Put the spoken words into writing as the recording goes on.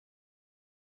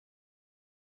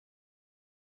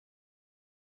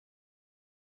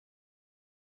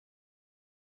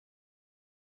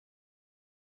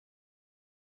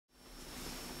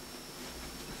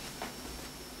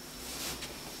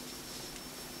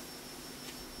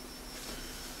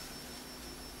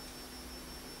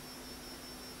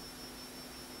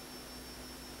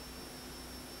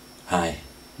Hi,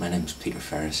 my name's Peter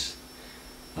Ferris,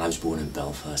 and I was born in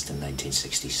Belfast in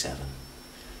 1967.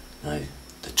 Now,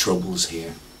 the Troubles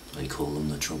here, I call them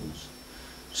the Troubles,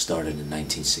 started in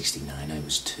 1969. I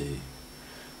was 2.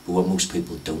 But what most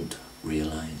people don't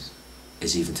realise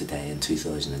is even today, in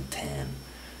 2010,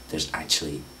 there's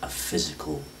actually a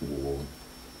physical wall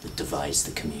that divides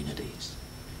the communities.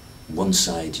 One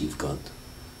side you've got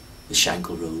the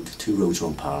Shankill Road, 2 roads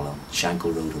run parallel,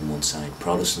 Shankill Road on one side,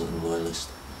 Protestant and Loyalist,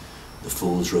 the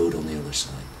Falls Road on the other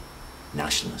side,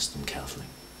 Nationalist and Catholic.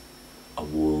 A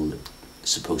wall that's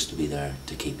supposed to be there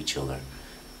to keep each other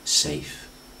safe,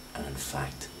 and in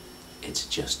fact, it's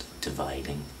just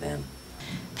dividing them.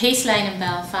 Peace Line in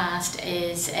Belfast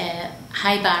is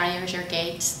high barriers or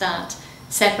gates that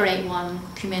separate one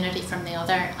community from the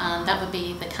other, and that would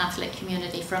be the Catholic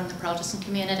community from the Protestant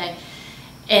community.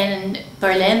 In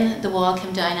Berlin, the wall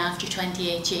came down after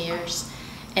 28 years.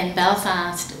 In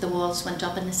Belfast, the walls went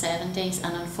up in the 70s,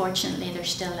 and unfortunately they're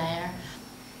still there.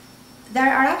 There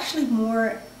are actually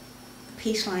more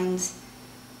peace lines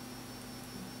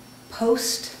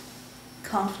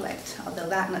post-conflict, although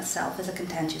that in itself is a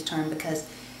contentious term because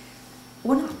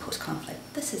we're not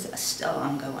post-conflict. This is still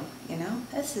ongoing, you know?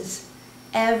 This is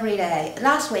every day.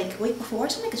 Last week, week before,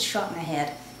 somebody gets shot in the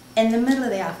head in the middle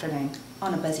of the afternoon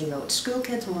on a busy road. School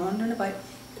kids wandering about,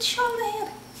 get shot in the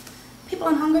head. People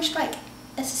on hunger strike.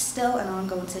 This is still an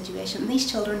ongoing situation, and these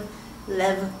children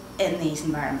live in these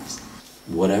environments.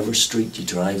 Whatever street you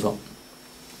drive up,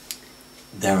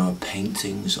 there are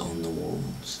paintings on the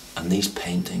walls, and these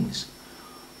paintings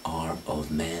are of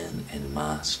men in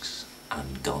masks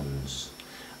and guns,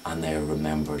 and they are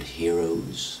remembered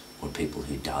heroes or people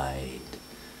who died,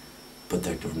 but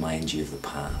they're to remind you of the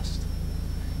past.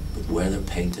 But where they're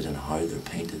painted and how they're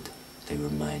painted, they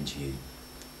remind you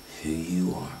who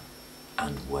you are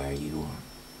and where you are.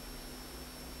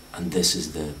 And this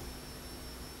is the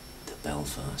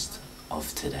Belfast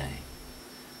of today.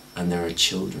 And there are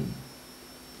children,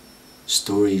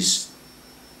 stories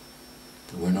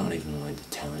that we're not even allowed to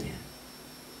tell you.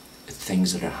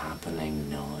 Things that are happening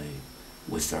now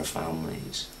with their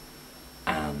families,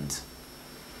 and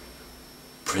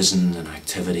prison and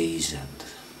activities, and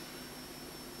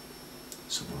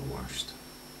some of the worst.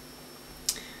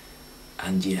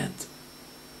 And yet,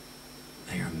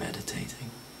 they are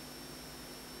meditating.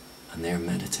 And they're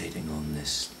meditating on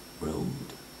this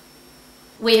road.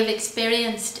 We have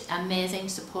experienced amazing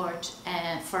support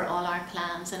for all our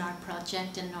plans and our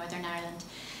project in Northern Ireland.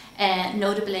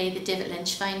 Notably the David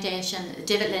Lynch Foundation. The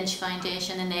David Lynch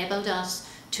Foundation enabled us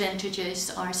to introduce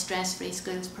our Stress-Free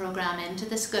Schools programme into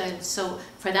the schools, so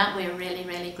for that we're really,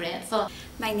 really grateful.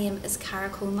 My name is Cara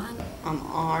Coleman. I'm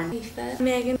Arn.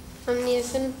 Megan. I'm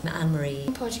Nathan. I'm Anne-Marie.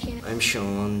 I'm Podgkin. I'm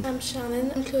Sean. I'm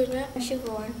Shannon. I'm Claudia. I'm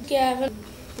Siobhan. Gavin.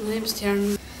 My name's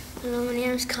Tiernan. Hello, my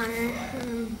name's Connor.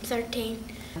 I'm 13.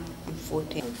 I'm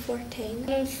 14. I'm 14.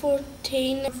 I'm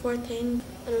 14. I'm 14.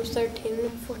 And I'm 13.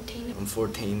 I'm 14. I'm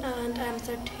 14. And I'm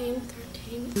 13.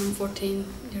 13. I'm 14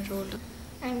 years old.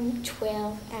 I'm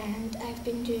 12 and I've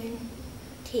been doing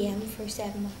TM for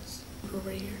 7 months. For over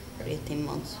a year. For 18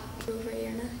 months. For over a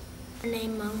year now. For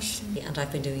 9 months. And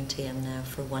I've been doing TM now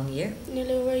for 1 year.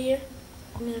 Nearly over a year.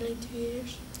 Nearly 2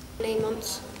 years. 9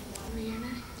 months. Over a year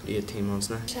now. 18 months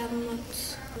now. 7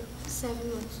 months. 7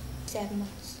 months. 7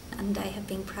 months. And I have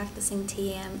been practicing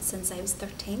TM since I was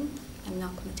 13. I'm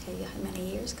not going to tell you how many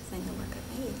years because I know work at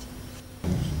my age.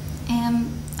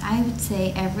 I would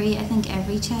say I think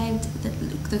every child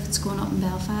that's grown up in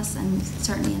Belfast and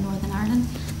certainly in Northern Ireland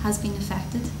has been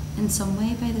affected in some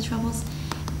way by the Troubles.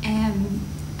 And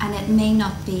it may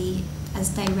not be as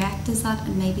direct as that,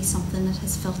 and maybe something that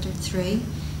has filtered through.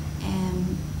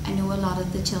 I know a lot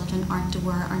of the children aren't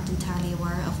entirely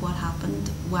aware of what happened,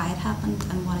 why it happened,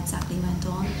 and what exactly went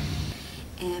on.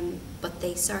 But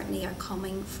they certainly are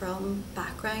coming from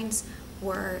backgrounds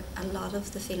where a lot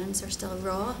of the feelings are still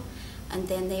raw, and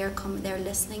then they're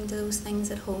listening to those things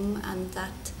at home, and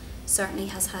that certainly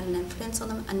has had an influence on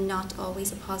them, and not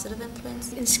always a positive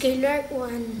influence. In schoolwork,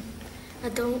 when I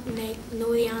don't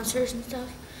know the answers and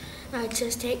stuff, I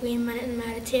just take me a minute and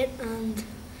meditate, and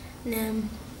then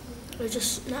it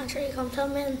just naturally come to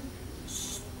me, and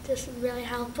it's just really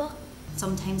helpful.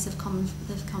 Sometimes they've come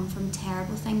from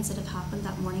terrible things that have happened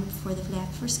that morning before they've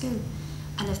left for school,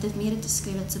 and if they've made it to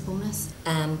school, it's a bonus.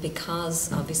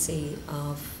 Because obviously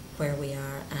of where we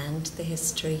are and the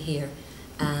history here,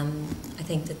 I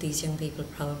think that these young people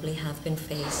probably have been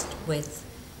faced with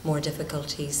more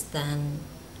difficulties than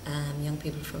young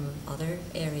people from other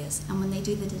areas. And when they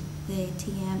do the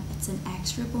TM, it's an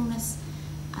extra bonus,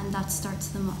 and that starts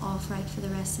them off right for the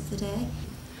rest of the day.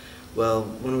 Well,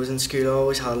 when I was in school, I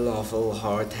always had an awful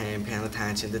hard time paying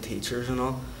attention to teachers and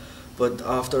all. But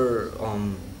after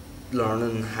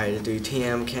learning how to do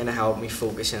TM kind of helped me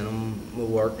focus in on my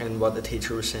work and what the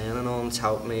teacher was saying and all. It's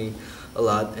helped me a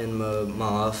lot in my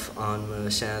math and my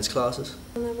science classes.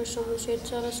 Whenever someone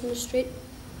shoots at us in the street,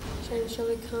 trying to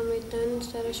we calm right down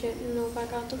instead of shooting no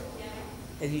back at them.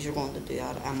 If you're going to do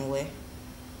that, I'm away.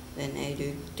 Then they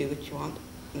do what you want,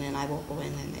 and then I walk away,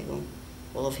 and then they go,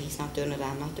 well, if he's not doing it,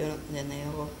 I'm not doing it, and then they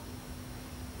all go.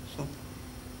 So.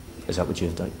 Is that what you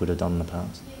would have done in the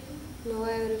past? No,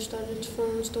 I would have started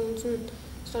throwing stones and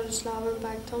started slapping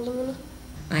back till them in it.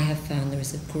 I have found there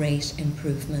is a great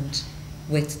improvement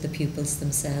with the pupils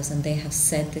themselves, and they have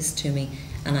said this to me,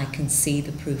 and I can see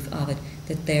the proof of it,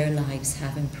 that their lives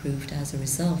have improved as a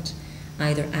result,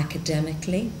 either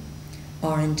academically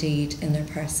or indeed in their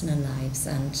personal lives.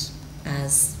 And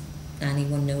as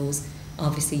anyone knows,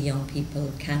 obviously young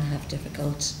people can have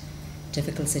difficult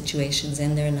situations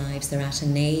in their lives. They're at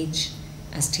an age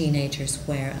as teenagers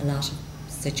where a lot of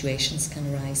situations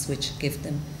can arise which give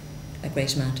them a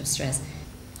great amount of stress.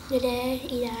 The day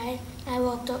he died, I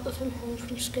walked up with him home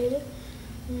from school,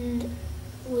 and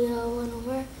we all went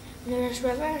over, and there's this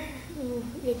river, and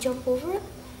you jump over it.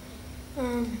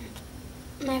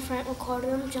 My friend recorded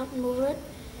him jumping over it,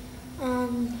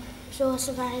 so it's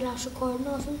the very last recording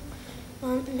of him.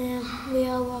 And then we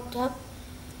all walked up,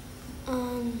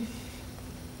 and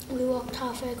we walked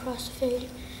halfway across the field,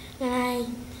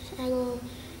 and I go,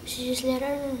 see you later,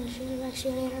 and she was like, see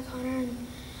you later, Connor. And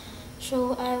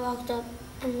so I walked up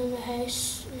into the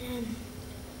house, and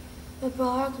my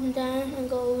brother came down and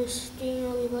goes, do you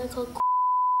know a boy called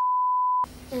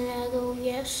And I go,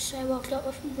 yes. I walked up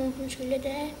with him home from school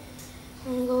today,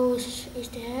 and he goes, he's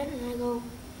dead. And I go,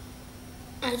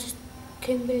 I just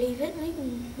couldn't believe it, like,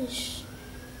 and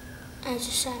I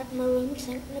just sat up in my room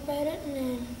thinking about it, and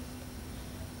then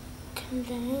came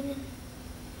down and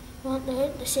went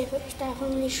out to see if it was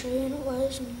definitely true, and it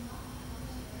was. And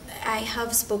I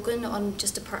have spoken on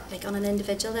just on an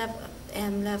individual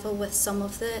level with some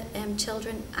of the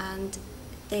children, and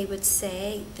they would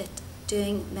say that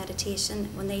doing meditation,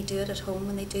 when they do it at home,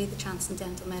 when they do the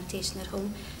transcendental meditation at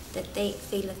home, that they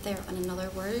feel that they're in another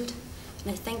world.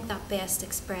 And I think that best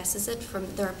expresses it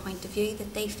from their point of view,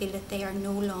 that they feel that they are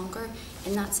no longer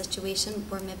in that situation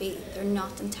where maybe they're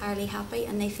not entirely happy,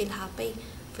 and they feel happy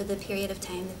for the period of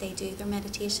time that they do their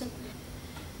meditation.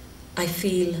 I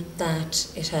feel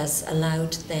that it has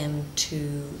allowed them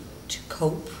to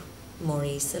cope more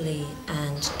easily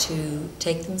and to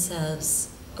take themselves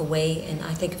away, and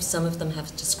I think some of them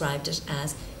have described it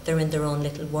as they're in their own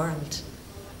little world.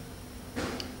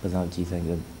 But do you think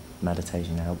that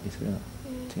meditation helped you through that?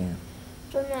 Yeah.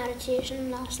 done meditation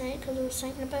last night because I was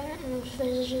thinking about it, and I was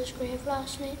visiting his grave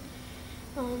last night,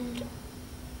 and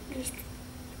just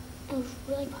I was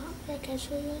really popular, I guess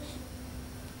it was.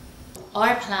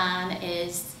 Our plan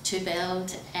is to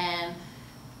build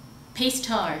peace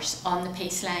towers on the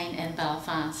Peace Line in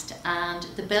Belfast, and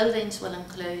the buildings will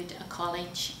include a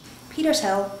college. Peter's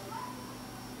Hill,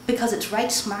 because it's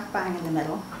right smack bang in the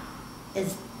middle,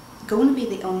 is going to be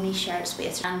the only shared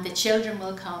space. And the children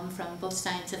will come from both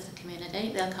sides of the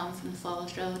community. They'll come from the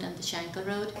Falls Road and the Shankill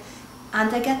Road.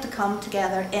 And they get to come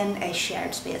together in a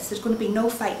shared space. There's going to be no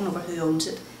fighting over who owns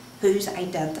it, whose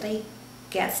identity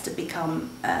gets to become,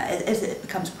 it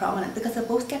becomes prominent, because they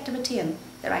both get to retain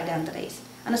their identities.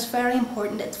 And it's very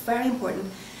important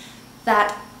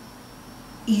that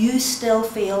you still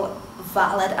feel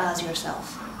valid as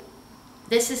yourself.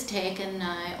 This has taken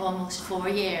now almost 4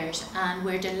 years, and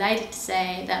we're delighted to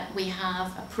say that we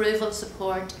have approval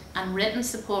support and written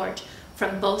support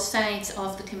from both sides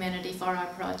of the community for our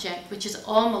project, which is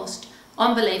almost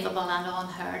unbelievable and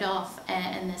unheard of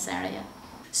in this area.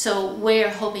 So we're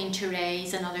hoping to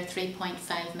raise another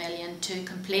 3.5 million to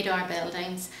complete our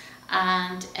buildings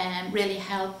and really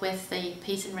help with the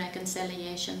peace and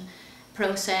reconciliation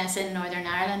process in Northern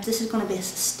Ireland. This is going to be a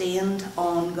sustained,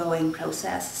 ongoing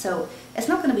process. So it's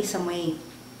not going to be some wee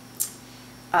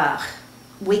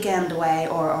weekend away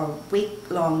or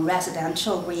week-long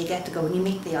residential where you get to go and you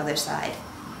meet the other side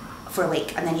for a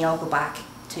week and then you all go back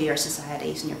to your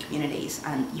societies and your communities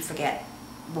and you forget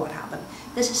what happened.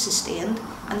 This is sustained,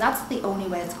 and that's the only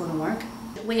way it's going to work.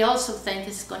 We also think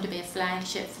this is going to be a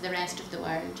flagship for the rest of the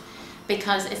world,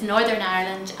 because if Northern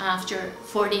Ireland, after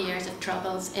 40 years of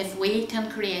troubles, if we can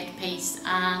create peace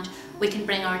and we can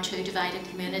bring our two divided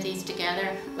communities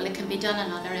together, well, it can be done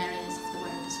in other areas.